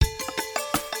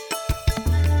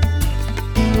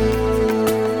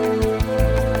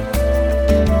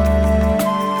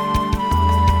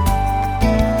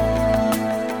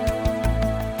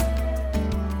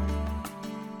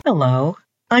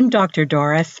I'm Dr.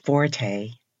 Doris Forte,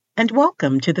 and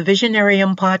welcome to the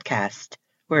Visionarium podcast,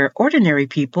 where ordinary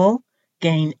people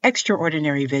gain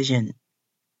extraordinary vision.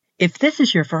 If this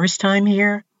is your first time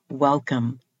here,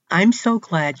 welcome. I'm so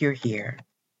glad you're here.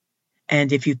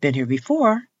 And if you've been here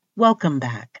before, welcome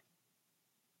back.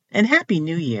 And Happy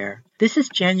New Year. This is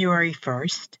January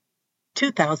 1st,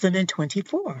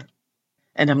 2024.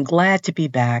 And I'm glad to be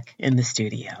back in the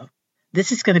studio.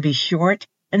 This is going to be short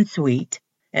and sweet,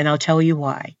 and I'll tell you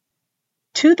why.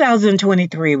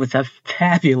 2023 was a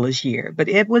fabulous year, but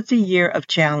it was a year of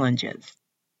challenges.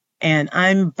 And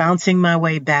I'm bouncing my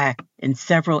way back in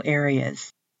several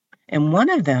areas. And one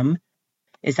of them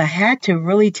is I had to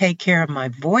really take care of my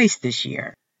voice this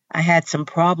year. I had some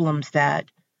problems that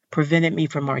prevented me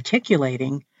from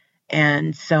articulating,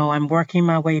 and so I'm working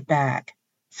my way back.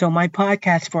 So my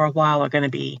podcasts for a while are going to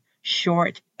be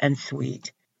short and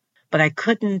sweet. But I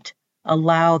couldn't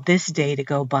allow this day to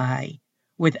go by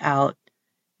without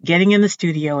getting in the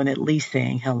studio and at least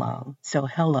saying hello. So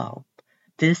hello.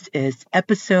 This is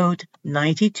episode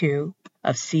 92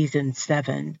 of season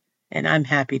 7, and I'm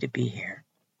happy to be here.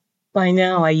 By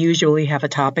now, I usually have a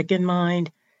topic in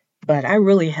mind, but I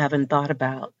really haven't thought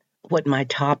about what my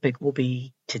topic will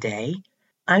be today.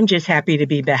 I'm just happy to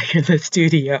be back in the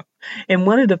studio. And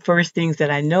one of the first things that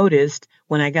I noticed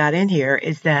when I got in here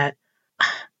is that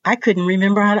I couldn't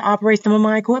remember how to operate some of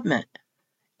my equipment.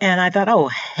 And I thought, oh,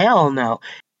 hell no.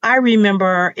 I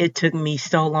remember it took me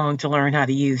so long to learn how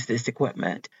to use this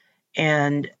equipment.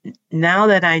 And now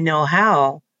that I know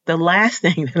how, the last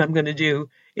thing that I'm going to do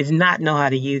is not know how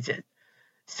to use it.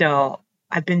 So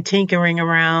I've been tinkering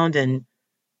around and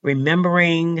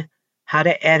remembering how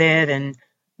to edit and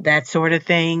that sort of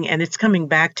thing. And it's coming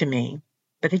back to me.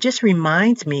 But it just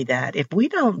reminds me that if we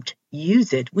don't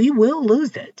use it, we will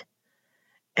lose it.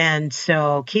 And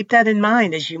so keep that in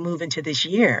mind as you move into this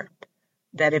year,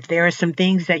 that if there are some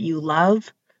things that you love,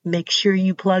 make sure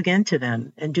you plug into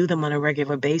them and do them on a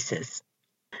regular basis.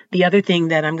 The other thing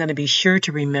that I'm going to be sure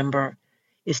to remember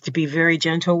is to be very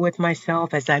gentle with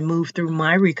myself as I move through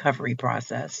my recovery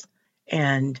process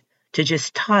and to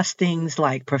just toss things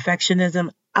like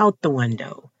perfectionism out the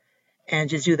window and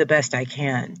just do the best I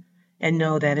can and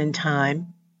know that in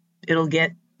time it'll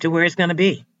get to where it's going to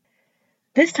be.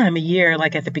 This time of year,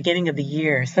 like at the beginning of the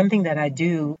year, something that I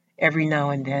do every now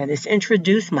and then is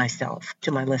introduce myself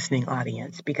to my listening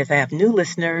audience because I have new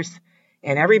listeners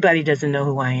and everybody doesn't know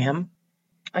who I am.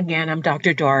 Again, I'm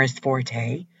Dr. Doris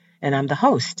Forte, and I'm the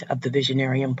host of the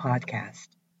Visionarium podcast.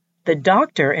 The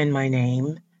doctor in my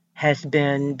name has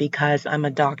been because I'm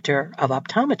a doctor of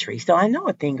optometry, so I know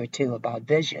a thing or two about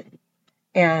vision.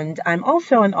 And I'm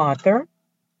also an author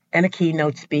and a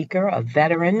keynote speaker, a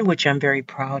veteran, which I'm very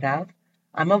proud of.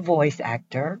 I'm a voice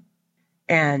actor,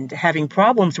 and having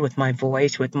problems with my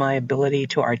voice, with my ability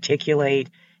to articulate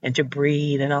and to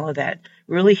breathe and all of that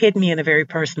really hit me in a very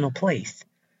personal place.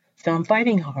 So I'm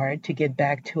fighting hard to get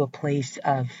back to a place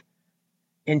of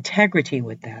integrity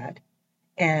with that.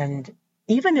 And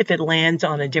even if it lands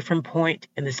on a different point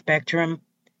in the spectrum,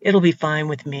 it'll be fine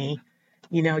with me.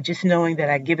 Just knowing that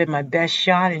I give it my best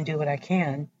shot and do what I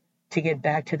can to get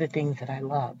back to the things that I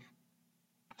love.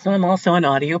 So I'm also an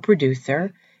audio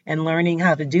producer, and learning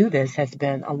how to do this has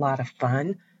been a lot of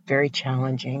fun, very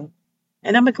challenging.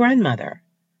 And I'm a grandmother.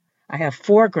 I have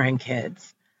 4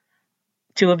 grandkids.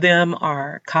 2 of them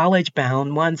are college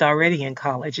bound. One's already in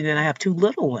college. And then I have 2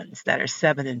 little ones that are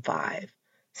 7 and 5.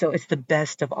 So it's the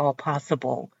best of all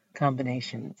possible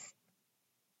combinations.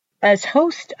 As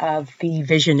host of the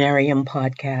Visionarium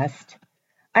podcast,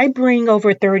 I bring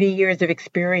over 30 years of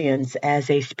experience as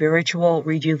a spiritual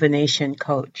rejuvenation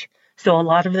coach. So a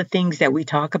lot of the things that we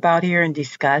talk about here and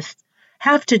discuss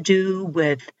have to do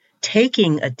with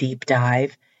taking a deep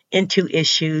dive into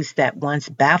issues that once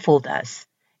baffled us.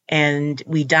 And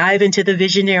we dive into the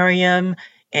Visionarium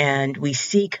and we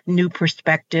seek new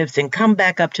perspectives and come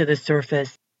back up to the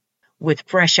surface with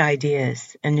fresh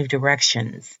ideas and new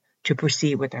directions to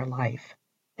proceed with our life.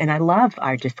 And I love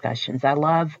our discussions. I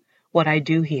love what I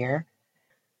do here.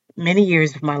 Many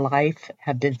years of my life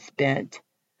have been spent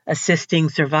assisting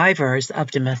survivors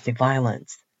of domestic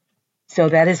violence. So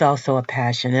that is also a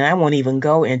passion. And I won't even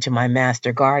go into my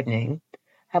master gardening. I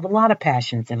have a lot of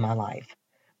passions in my life.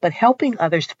 But helping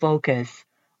others focus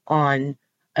on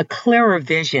a clearer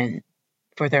vision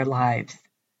for their lives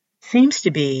seems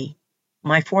to be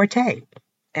my forte.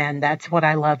 And that's what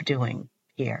I love doing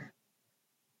here.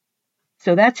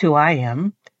 So that's who I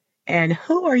am. And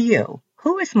who are you?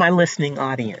 Who is my listening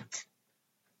audience?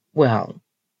 Well,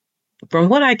 from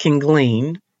what I can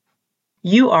glean,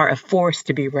 you are a force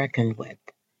to be reckoned with.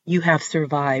 You have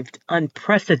survived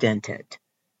unprecedented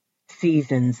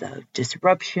seasons of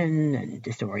disruption and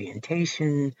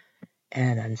disorientation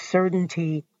and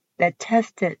uncertainty that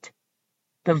tested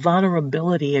the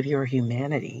vulnerability of your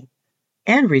humanity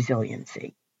and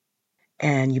resiliency.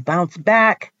 And you bounce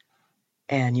back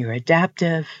and you're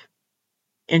adaptive,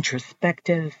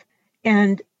 introspective,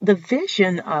 and the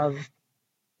vision of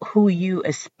who you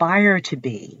aspire to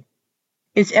be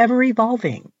is ever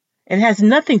evolving. It has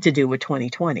nothing to do with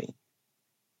 2020.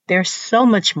 There's so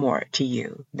much more to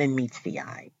you than meets the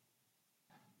eye.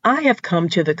 I have come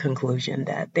to the conclusion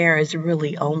that there is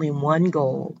really only one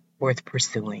goal worth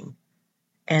pursuing,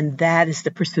 and that is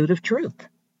the pursuit of truth.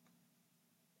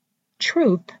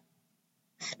 Truth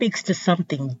speaks to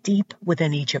something deep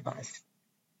within each of us.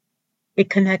 It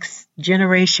connects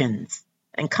generations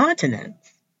and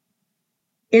continents.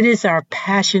 It is our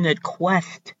passionate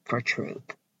quest for truth,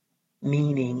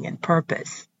 meaning, and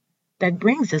purpose that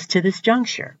brings us to this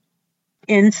juncture,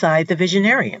 inside the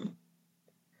Visionarium.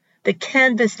 The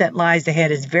canvas that lies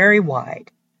ahead is very wide,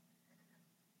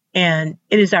 and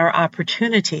it is our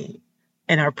opportunity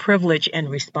and our privilege and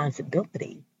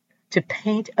responsibility to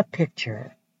paint a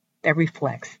picture that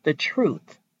reflects the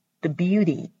truth, the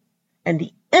beauty, and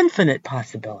the infinite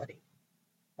possibility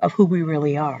of who we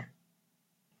really are.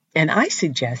 And I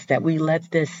suggest that we let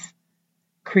this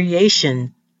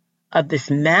creation of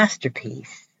this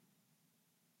masterpiece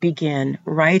begin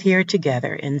right here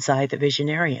together inside the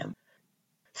Visionarium.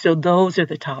 So those are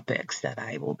the topics that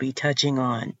I will be touching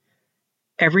on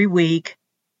every week,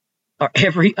 or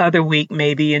every other week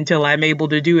maybe, until I'm able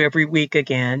to do every week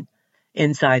again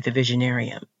inside the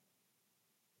Visionarium.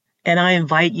 And I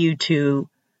invite you to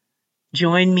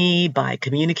join me by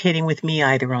communicating with me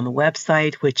either on the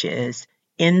website, which is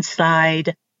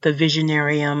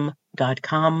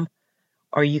insidethevisionarium.com,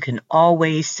 or you can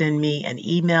always send me an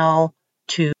email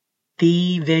to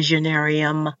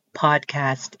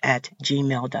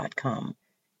thevisionariumpodcast@gmail.com,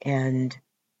 and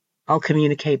I'll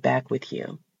communicate back with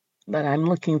you. But I'm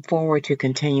looking forward to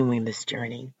continuing this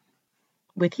journey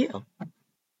with you.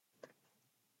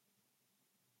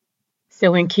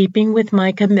 So in keeping with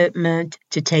my commitment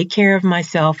to take care of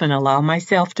myself and allow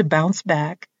myself to bounce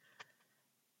back,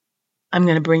 I'm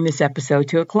going to bring this episode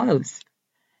to a close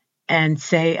and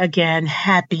say again,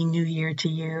 Happy New Year to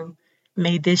you.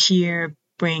 May this year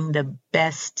bring the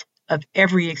best of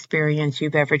every experience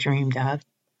you've ever dreamed of.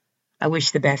 I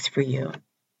wish the best for you.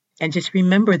 And just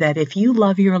remember that if you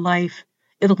love your life,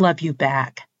 it'll love you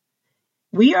back.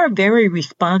 We are very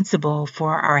responsible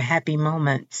for our happy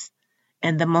moments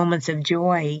and the moments of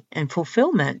joy and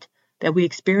fulfillment that we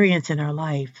experience in our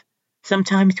life.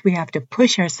 Sometimes we have to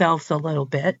push ourselves a little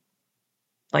bit,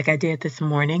 like I did this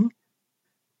morning,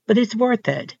 but it's worth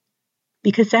it,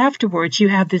 because afterwards you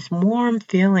have this warm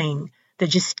feeling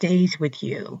that just stays with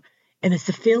you, and it's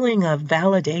a feeling of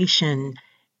validation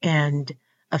and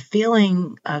a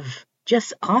feeling of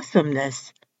just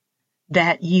awesomeness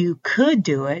that you could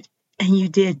do it and you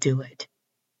did do it.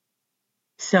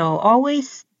 So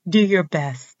always do your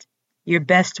best. Your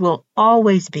best will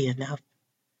always be enough,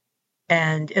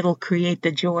 and it'll create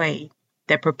the joy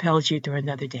that propels you through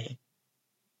another day.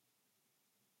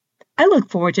 I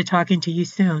look forward to talking to you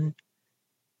soon.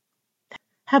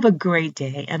 Have a great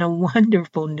day and a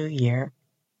wonderful new year.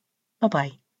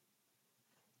 Bye-bye.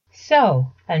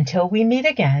 So, until we meet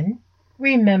again,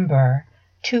 remember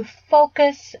to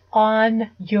focus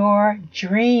on your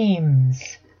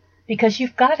dreams, because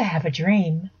you've got to have a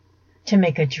dream to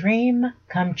make a dream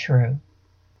come true.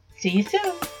 See you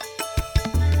soon.